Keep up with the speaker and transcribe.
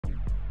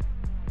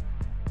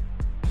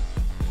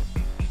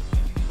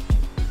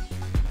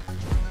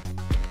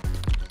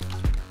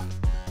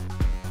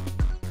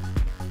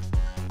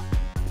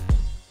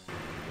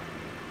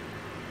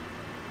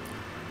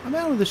I'm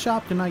out of the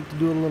shop tonight to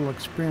do a little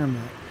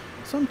experiment.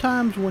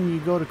 Sometimes when you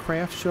go to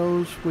craft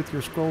shows with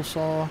your scroll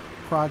saw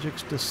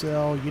projects to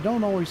sell, you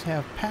don't always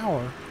have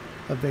power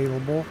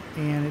available,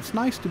 and it's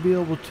nice to be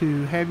able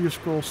to have your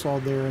scroll saw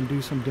there and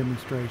do some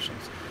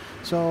demonstrations.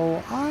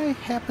 So I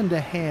happen to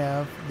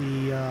have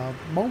the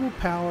Mobile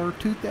Power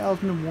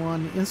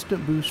 2001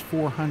 Instant Boost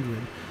 400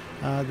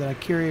 that I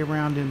carry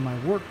around in my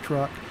work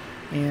truck,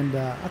 and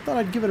I thought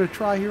I'd give it a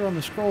try here on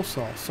the scroll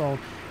saw. So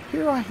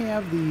here I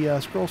have the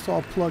scroll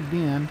saw plugged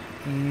in,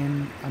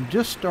 and I'm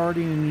just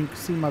starting, and you can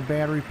see my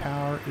battery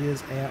power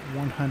is at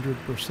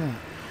 100%.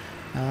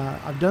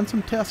 I've done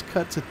some test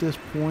cuts at this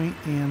point,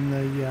 and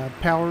the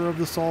power of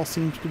the saw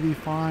seems to be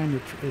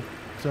fine.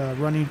 It's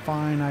running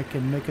fine. I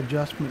can make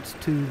adjustments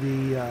to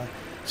the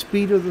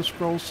speed of the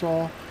scroll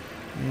saw,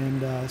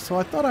 and so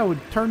I thought I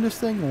would turn this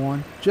thing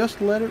on, just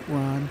let it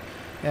run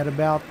at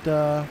about,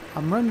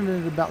 I'm running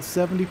it at about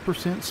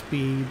 70%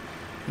 speed,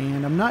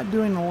 and I'm not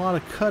doing a lot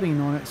of cutting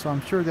on it, so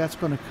I'm sure that's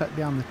going to cut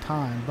down the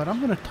time. But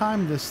I'm going to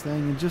time this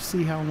thing and just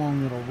see how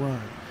long it'll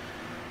run.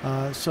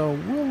 So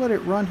we'll let it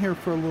run here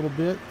for a little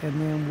bit, and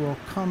then we'll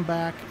come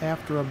back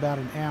after about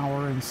an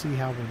hour and see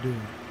how we're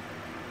doing.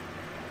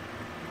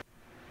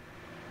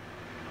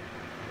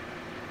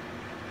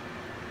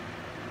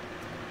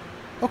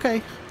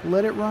 Okay,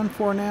 let it run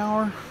for an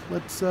hour.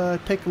 Let's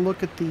take a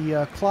look at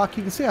the clock.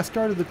 You can see I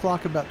started the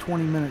clock about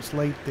 20 minutes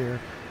late there,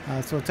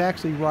 so it's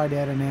actually right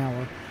at an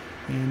hour.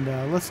 And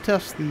let's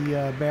test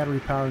the battery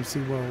power and see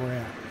where we're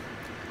at.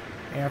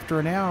 After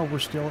an hour, we're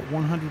still at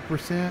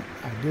 100%.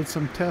 I did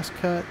some test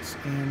cuts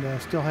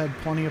and still had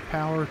plenty of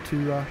power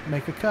to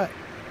make a cut.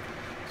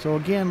 So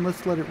again,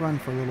 let's let it run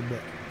for a little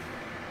bit.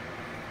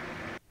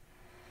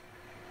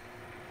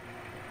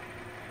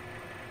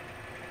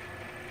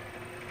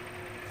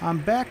 I'm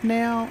back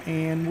now,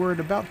 and we're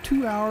at about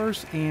 2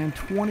 hours and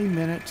 20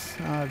 minutes.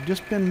 I've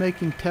just been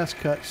making test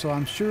cuts, so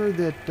I'm sure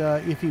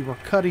that if you were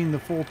cutting the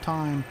full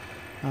time,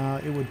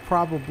 it would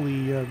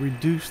probably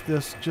reduce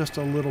this just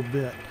a little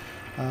bit.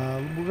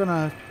 We're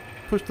gonna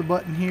push the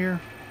button here,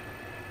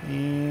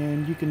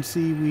 and you can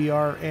see we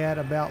are at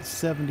about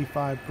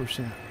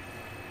 75%.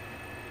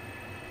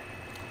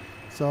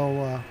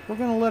 So we're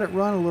gonna let it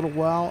run a little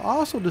while. I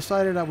also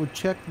decided I would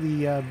check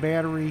the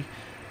battery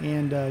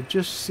and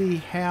just see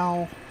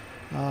how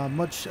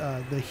much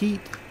the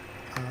heat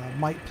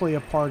might play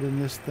a part in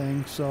this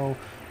thing. So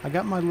I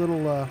got my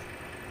little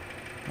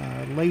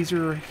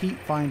laser heat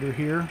finder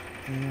here,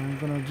 and I'm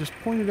going to just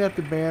point it at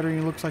the battery.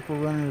 It looks like we're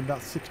running at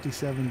about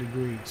 67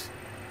 degrees.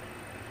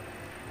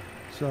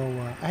 So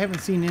I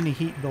haven't seen any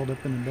heat build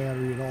up in the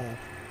battery at all.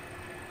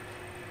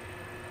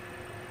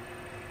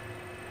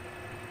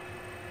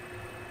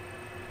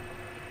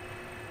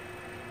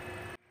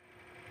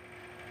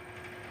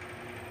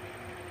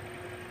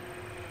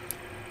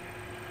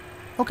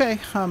 Okay,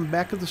 I'm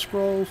back at the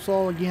scroll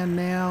saw again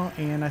now,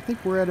 and I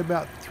think we're at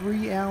about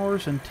 3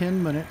 hours and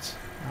 10 minutes.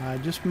 I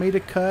just made a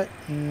cut,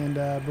 and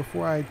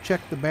before I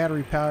checked the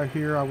battery power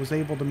here, I was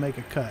able to make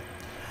a cut.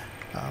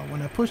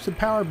 When I push the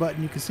power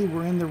button, you can see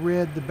we're in the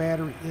red. The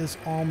battery is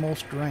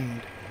almost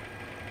drained.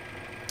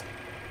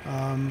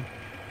 I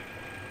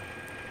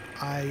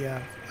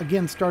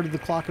again started the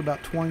clock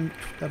about 20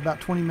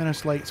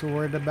 minutes late, so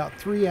we're at about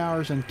 3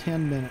 hours and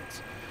 10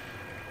 minutes.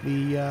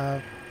 The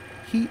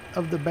heat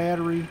of the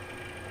battery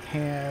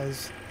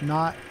has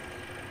not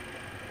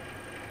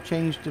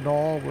changed at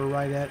all. We're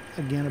right at,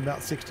 again,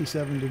 about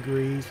 67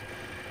 degrees.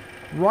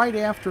 Right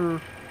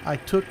after I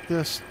took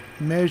this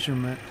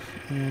measurement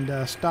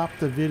and stopped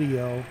the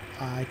video,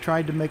 I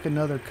tried to make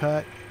another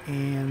cut,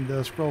 and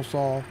the scroll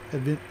saw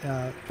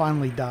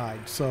finally died.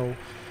 So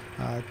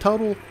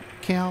total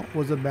count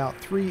was about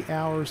 3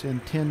 hours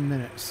and 10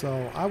 minutes.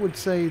 So I would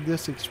say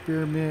this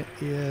experiment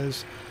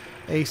is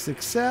a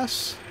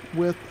success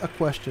with a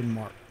question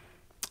mark.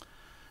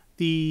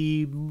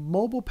 The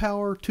Mobile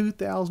Power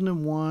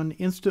 2001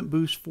 Instant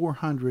Boost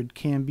 400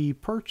 can be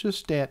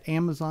purchased at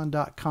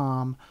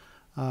Amazon.com.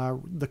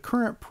 The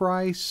current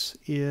price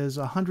is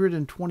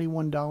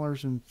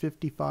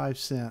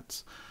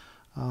 $121.55.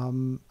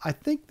 I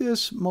think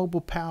this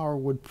Mobile Power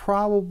would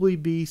probably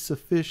be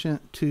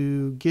sufficient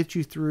to get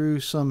you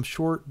through some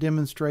short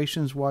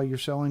demonstrations while you're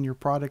selling your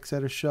products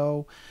at a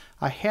show.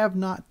 I have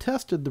not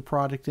tested the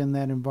product in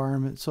that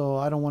environment, so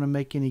I don't want to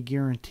make any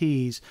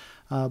guarantees,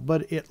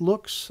 but it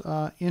looks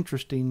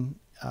interesting.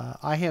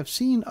 I have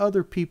seen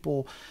other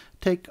people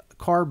take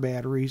car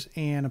batteries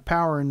and a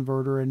power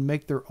inverter and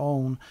make their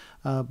own,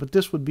 but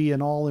this would be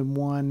an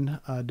all-in-one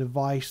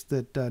device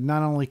that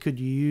not only could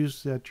you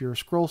use at your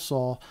scroll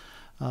saw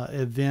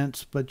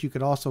events, but you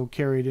could also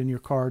carry it in your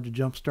car to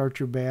jumpstart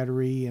your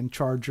battery and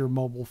charge your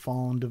mobile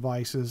phone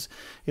devices.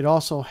 It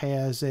also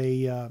has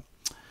a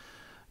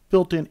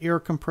built-in air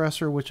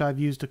compressor, which I've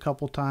used a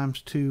couple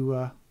times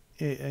to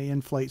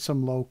inflate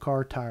some low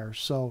car tires.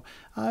 So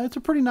it's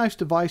a pretty nice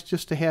device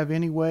just to have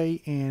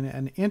anyway, and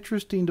an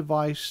interesting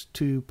device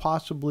to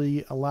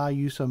possibly allow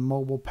you some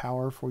mobile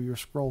power for your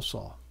scroll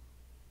saw.